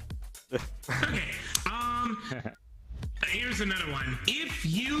 Tony. Okay. Here's another one. If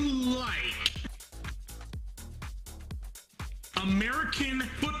you like American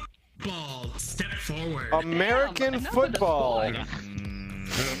football, step forward. American football.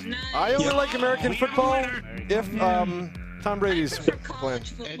 I only like American football if Tom Brady's playing.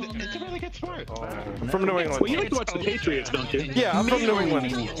 It's a really good sport. From New England. Well, you like to watch the Patriots, don't you? Yeah, I'm from New England.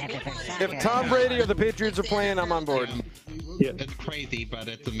 If Tom Brady or the Patriots are playing, I'm on board. It's crazy, but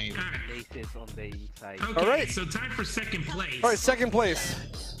it's amazing. Okay, All right. so time for second place. All right, second place.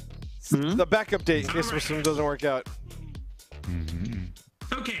 The backup date in case this one doesn't work out.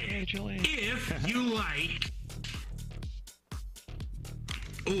 Okay, if you like...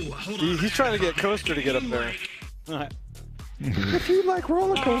 Ooh, hold on. He's trying to get Coaster to get up there. If you like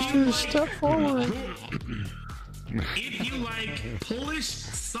roller coasters, step forward. If you like Polish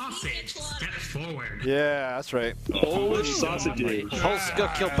sausage, step forward. Yeah, that's right. Polish sausages. Polska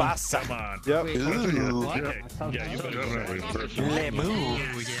kielbasa. Come on. Yep. Yeah, you better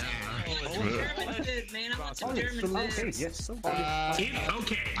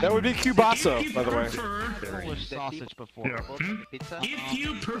That would be kielbasa, by the way. Polish sausage before. If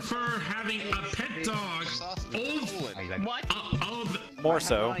you prefer having a pet dog, More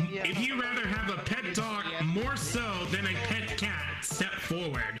so. If you rather have a pet dog more so than a pet cat, step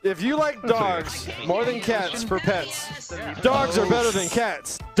forward. If you like dogs more than cats for pets, dogs are better than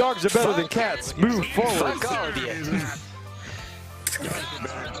cats. Dogs are better than cats. Move forward. Fuck all of you.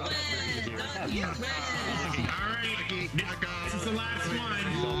 Alright, this is the last one.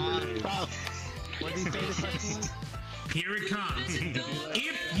 Here it comes.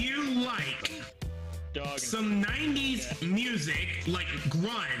 If you like some 90s music like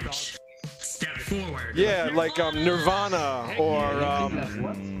grunge, step forward. Yeah, like Nirvana or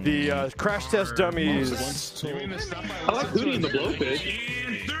the Crash Test Dummies. I like Hootie and the Blowfish.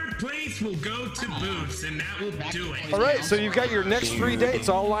 And third place will go to Boots, and that will do it. All right, so you've got your next 3 dates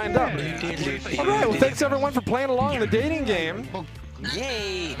all lined up. All right, well, thanks everyone for playing along in the dating game.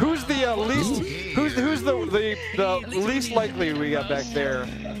 Yay! Who's the least? Who's the least likely we got back there?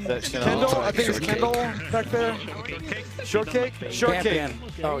 Kendall, I think it's Kendall back there. Shortcake? Shortcake. Campion.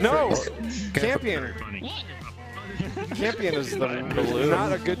 Oh, No, Campion. Campion is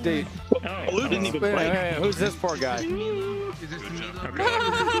not a good date. Blue didn't even play. Wait, who's this poor guy?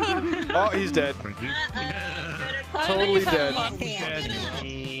 Oh, he's dead. Totally dead.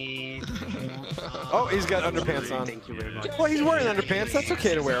 Oh, he's got underpants on. Well, he's wearing underpants. That's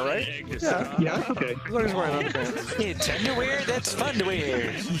okay to wear, right? Yeah, okay. As long as he's wearing underpants. It's underwear, that's fun to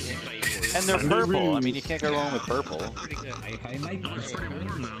wear. And they're purple. I mean, you can't go wrong with purple.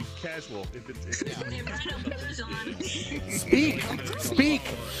 Casual. Speak! Speak!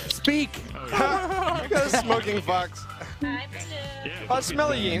 Speak! You got a smoking fox. Oh,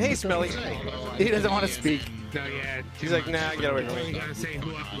 Smelly. Hey, Smelly. He doesn't want to speak. No, yeah. He's like, nah, get away from You me. gotta say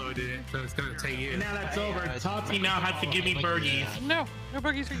who uploaded it, so it's gonna take you. Now that's over. Tati now has to give me birdies. No, no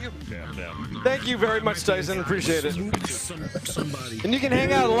buggies for you. Thank you very much, Tyson. Appreciate it. And you can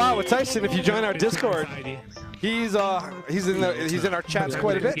hang out a lot with Tyson if you join our Discord. He's in our chats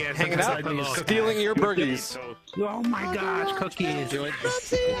quite a bit, hanging out, stealing your burgies. Oh my gosh, cookies. Get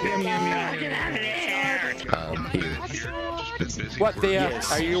out of there. What, Thea?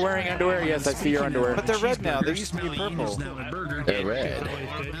 Are you wearing underwear? Yes, I see your underwear. But they're red now. They used to be purple. They're red.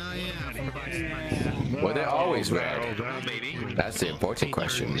 Were they always red? That's the important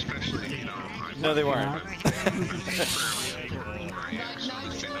question. No, they weren't.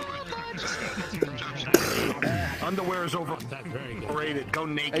 Underwear is overrated. Go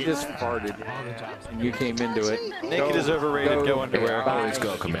naked. I just farted. And you came into it. Naked is overrated. Go underwear. Always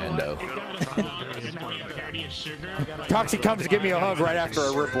go commando. Toxie comes to give me a hug right after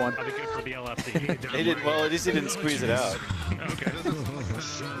I rip one. He didn't. Well, at least he didn't squeeze it out.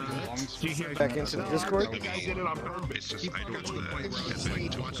 Back into the Discord. I did it on purpose. I got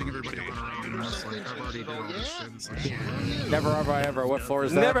to watching everybody. Never have I ever. What floor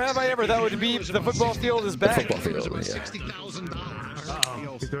is that? Never have I ever. That would be the football field is back. Football field, yeah.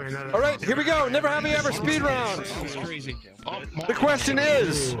 All right, here we go. Never have I ever speed round. The question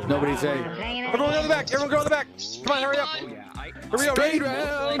is. Nobody's saying. Everyone go in the back. Everyone go in the back. Come on, hurry up. Here we go. Ready? Hurry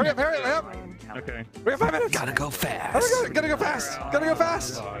up, hurry up, hurry up. Okay. We got 5 minutes. Gotta go fast. Gotta go fast. Gotta go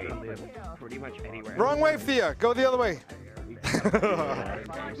fast. Wrong way, Thea. Go the other way.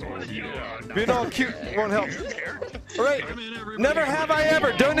 Being all cute won't help. All right. Never have I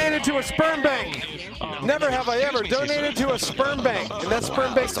ever donated to a sperm bank. Never have I ever donated to a sperm bank. And that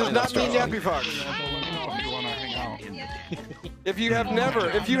sperm bank does not mean Yappy Fox. If you have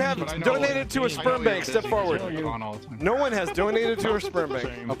donated to a sperm bank, step forward. No one has donated to a sperm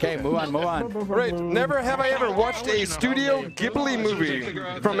bank. Okay, move on, move on. All right, never have I ever watched a Studio Ghibli movie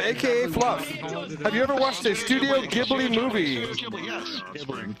from AKA Fluff. Have you ever watched a Studio Ghibli movie?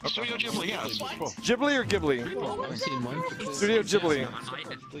 Ghibli or Ghibli? Studio Ghibli.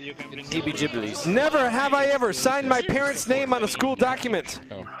 EB Ghibli's. Never have I ever signed my parents' name on a school document.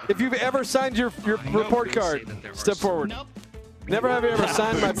 If you've ever signed your report card, step forward. Never have I ever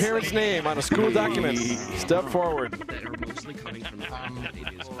signed my parents' name on a school document. Step forward.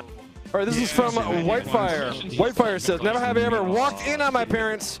 All right, this is from Whitefire. Whitefire says, never have I ever walked in on my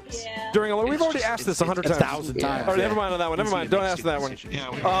parents during a... We've already asked this 100 times. 1,000 times. All right, never mind on that one. Never mind. Don't ask that one.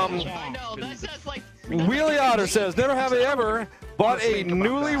 Wheelie Otter says, never have I ever bought a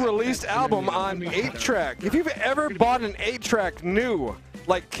newly released album on 8-track. If you've ever bought an 8-track new,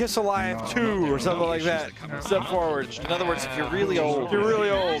 like Kiss Alive 2 or something like that, step forward. In other words, if you're really old. You're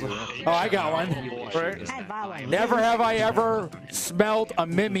really old. Oh, I got one. Right? Never have I ever smelled a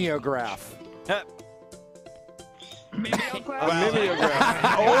mimeograph. A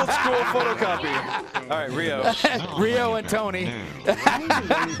mimeograph. Old school photocopy. All right, Rio. Rio and Tony.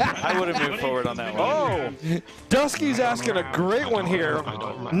 I would have moved forward on that one. Oh, Dusky's asking a great one here.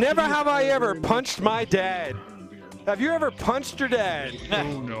 Never have I ever punched my dad. Have you ever punched your dad?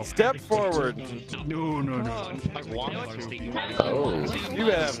 No. Step forward. No. Oh. You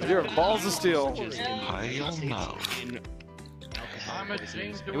have. You have balls of steel.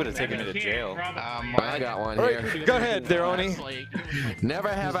 It would have taken me to jail. I got one All here. right, go ahead, there, Oni. Never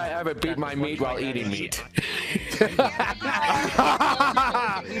have I ever beat my meat while eating meat.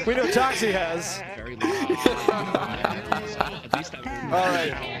 We know Toxie has. All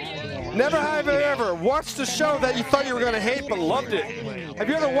right. Never have I ever watched a show that you thought you were going to hate but loved it. Have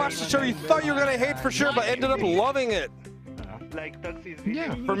you ever watched a show you thought you were going to hate for sure but ended up loving it?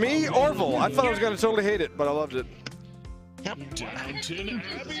 Yeah. For me, Orville. I thought I was going to totally hate it, but I loved it. Yep.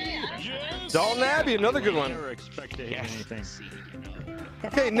 Dalton Abbey, another good one.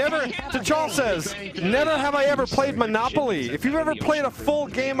 Okay, never, T'Chall says, never have I ever played Monopoly. If you've ever played a full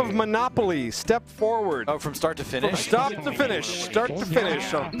game of Monopoly, step forward. Oh, from start to finish? From start to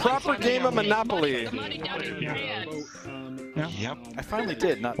finish, a proper game of Monopoly. Yep. I finally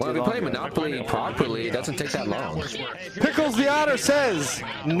did. Not well, if you play Monopoly properly, it doesn't take that long. Pickles the Otter says,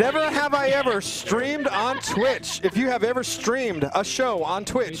 never have I ever streamed on Twitch. If you have ever streamed a show on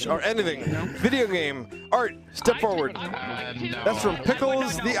Twitch or anything, video game, art, step forward. That's from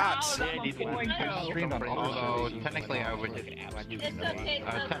Pickles the Ots. Although technically I would.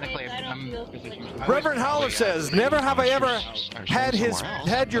 Reverend Howler says, never have I ever had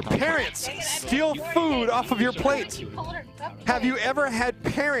your parents steal food off of your plate. Have you ever had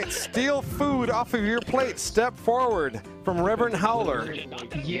parents steal food off of your plate? Step forward. From Reverend Howler.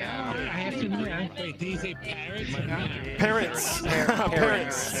 Yeah. I have to Parents.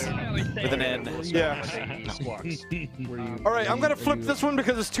 Parents. With an N. Yeah. All right, I'm going to flip this one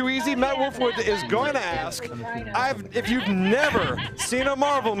because it's too easy. Matt Wolfwood is going to ask, if you've never seen a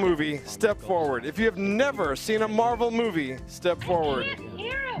Marvel movie, step forward. If you have never seen a Marvel movie, step forward.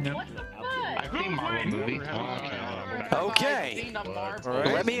 I've seen Marvel movies. Okay.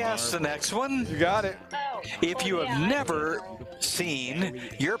 Right. Let me ask the next one. You got it. If you have never seen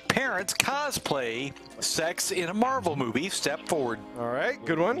your parents cosplay sex in a Marvel movie, step forward. All right.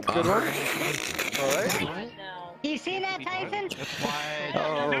 Good one. Good one. All right. You seen that, Tyson?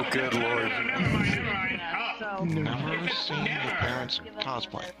 Oh, good Lord. Never seen your parents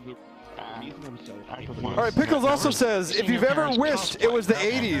cosplay. All right, Pickles also says, if you've ever wished it was the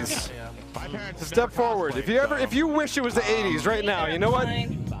 80s, step forward. If you wish it was the 80s right now, you know what?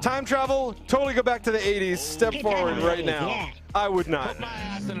 Time travel, totally go back to the 80s, step forward right now. I would not.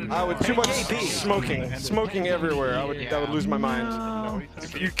 I would, too much smoking everywhere. I would lose my mind.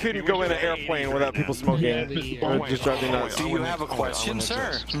 You couldn't go in an airplane without people smoking. It would just drive me nuts. Do you have a question,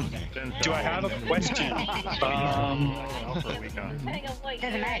 sir? Do I have a question?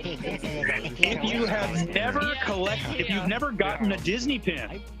 If you have if you've never gotten a Disney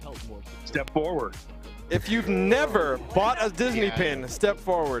pin, step forward. If you've never bought a Disney pin, step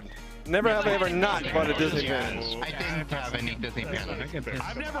forward. Never have I ever not bought a Disney pin. I didn't have any Disney pins.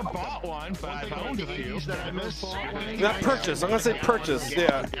 I've never bought one, but I've owned a few. Not purchase. I'm going to say purchase.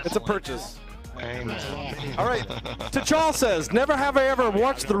 Yeah, it's a purchase. All right. T'Chall says, never have I ever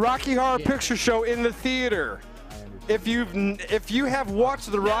watched the Rocky Horror Picture Show in the theater. If you have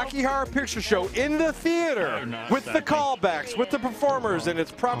watched the Rocky Horror Picture Show in the theater with the callbacks, with the performers and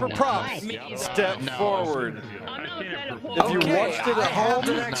its proper props, step forward. If you watched it at home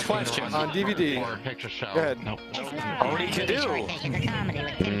the next question on DVD, go ahead. Oni can do.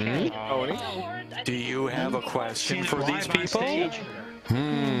 Oni? Do you have a question for these people?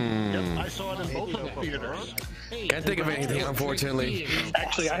 I saw it in both of the theaters. Can't think of anything, unfortunately.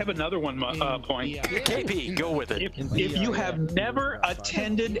 Actually, I have another one point. KP, go with it. If you have never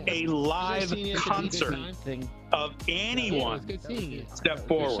attended a live concert of anyone, step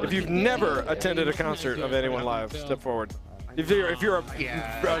forward. If you've never attended a concert of anyone live, step forward. If you're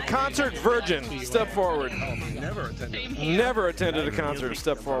a concert virgin, step forward. Never attended a concert,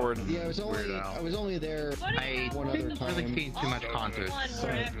 step forward. Yeah, I was only there one other time. Really seen too much concerts.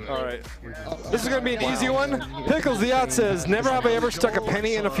 All right. This is going to be an easy one. Pickles the Yacht says, never have I ever stuck a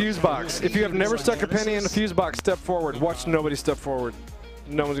penny in a fuse box. If you have never stuck a penny in a fuse box, step forward. Watch nobody step forward.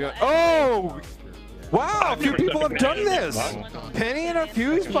 No one's going to. Oh! Wow, a few people have done this. Penny in a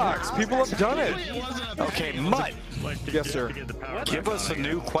fuse box. People have done it. Okay, Mutt. Yes, sir. Give us a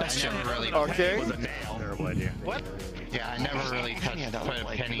new question. Okay. What? Yeah, I never really touched a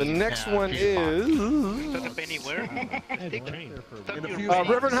penny. The next one is... Stuck a penny where?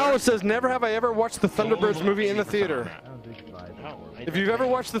 Reverend Howard says, never have I ever watched the Thunderbirds movie in the theater. If you've ever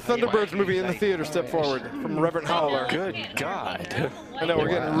watched the Thunderbirds movie in the theater, step forward. From Reverend Howler. Good God. I know, we're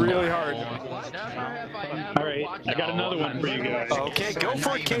getting really hard. All right, I got another one for you guys. Okay, go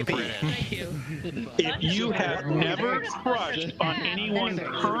for it, KP. If you have never crushed on anyone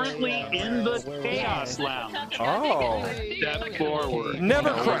currently in the Chaos Lounge, step forward.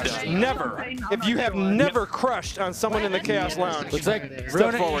 Never crushed. Never. If you have never crushed on someone in the Chaos Lounge, Looks like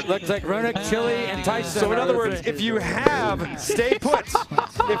step forward. Looks like Ronick, Chili, and Tyson. So in other words, if you have, stay put.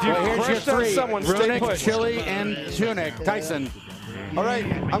 If you crushed on someone, stay put. Chili, and Tunic, Tyson. All right,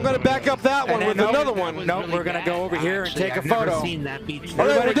 I'm going to back up that one with another one. No, we're going to go over here and take a photo. All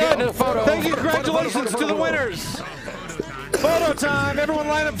right, we're done. Thank you. Congratulations to the winners. Photo time. Everyone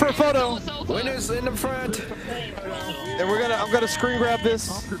line up for a photo. Winners in the front. And I'm gonna screen grab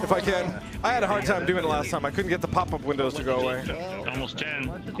this if I can. I had a hard time doing it last time. I couldn't get the pop-up windows to go away. Almost 10.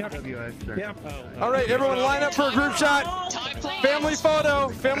 All right, everyone line up for a group shot. Family photo.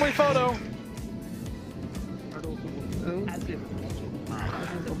 Family photo.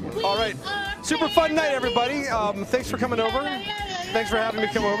 All right, super fun night, everybody. Thanks for coming over. Thanks for having me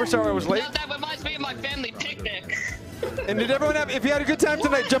come over. Sorry I was late. That reminds me of my family picnic. And did everyone have, if you had a good time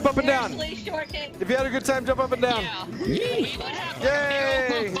tonight, jump up and down. If you had a good time, jump up and down. Yay!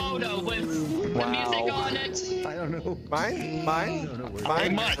 Photo with the music on it. I don't know. Mine?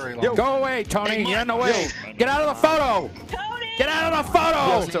 Yo, go away, Tony. You're in the way. Get out of the photo. Tony! Get out of the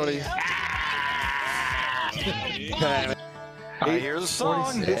photo. Yes, Tony. Here's the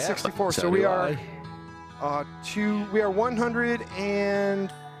song. 864. So we are we are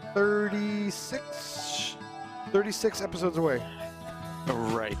 136 episodes away.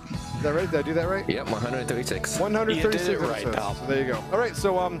 Right. Is that right? Did I do that right? Yep, 136. 136 you did it right, episodes. pal. So there you go. All right,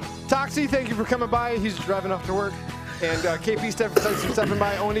 so Toxie, thank you for coming by. He's driving off to work. And KP stepping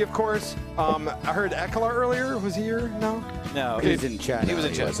by. Oni, of course. I heard Eklar earlier. Was he here? No? No, Okay. he was in chat. He was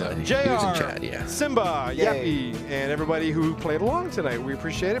in chat. JR, He was in chat, yeah. Simba, Yappy, and everybody who played along tonight. We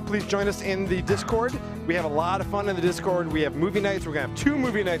appreciate it. Please join us in the Discord. We have a lot of fun in the Discord. We have movie nights. We're going to have 2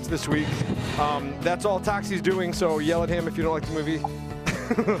 movie nights this week. That's all Toxie's doing, so yell at him if you don't like the movie.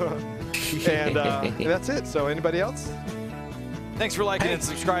 And that's it. So anybody else? Thanks for liking and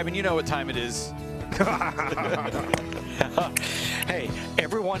subscribing. You know what time it is. Hey,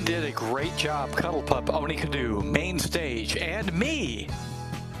 everyone did a great job. Cuddle Pup, Oni Canoe, Main Stage, and me.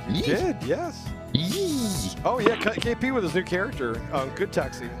 You did, yes. Oh, yeah, KP with his new character. Good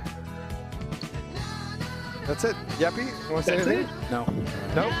Taxi. That's it. Yappy, you want to say anything? No.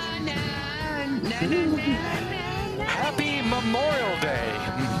 No? Happy Memorial Day.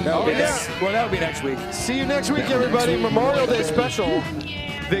 Oh, yeah. Well, that'll be next week. See you next week, everybody. Memorial Day special.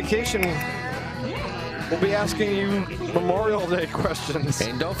 Vacation. We'll be asking you Memorial Day questions.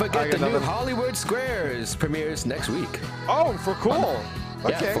 And don't forget the new Hollywood Squares premieres next week. Oh, for cool.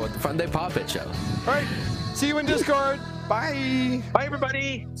 Okay. Yeah, for the Funday Pawpet Show. All right. See you in Discord. Bye. Bye,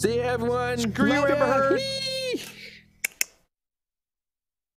 everybody. See you, everyone. Screw you, Amber Heard.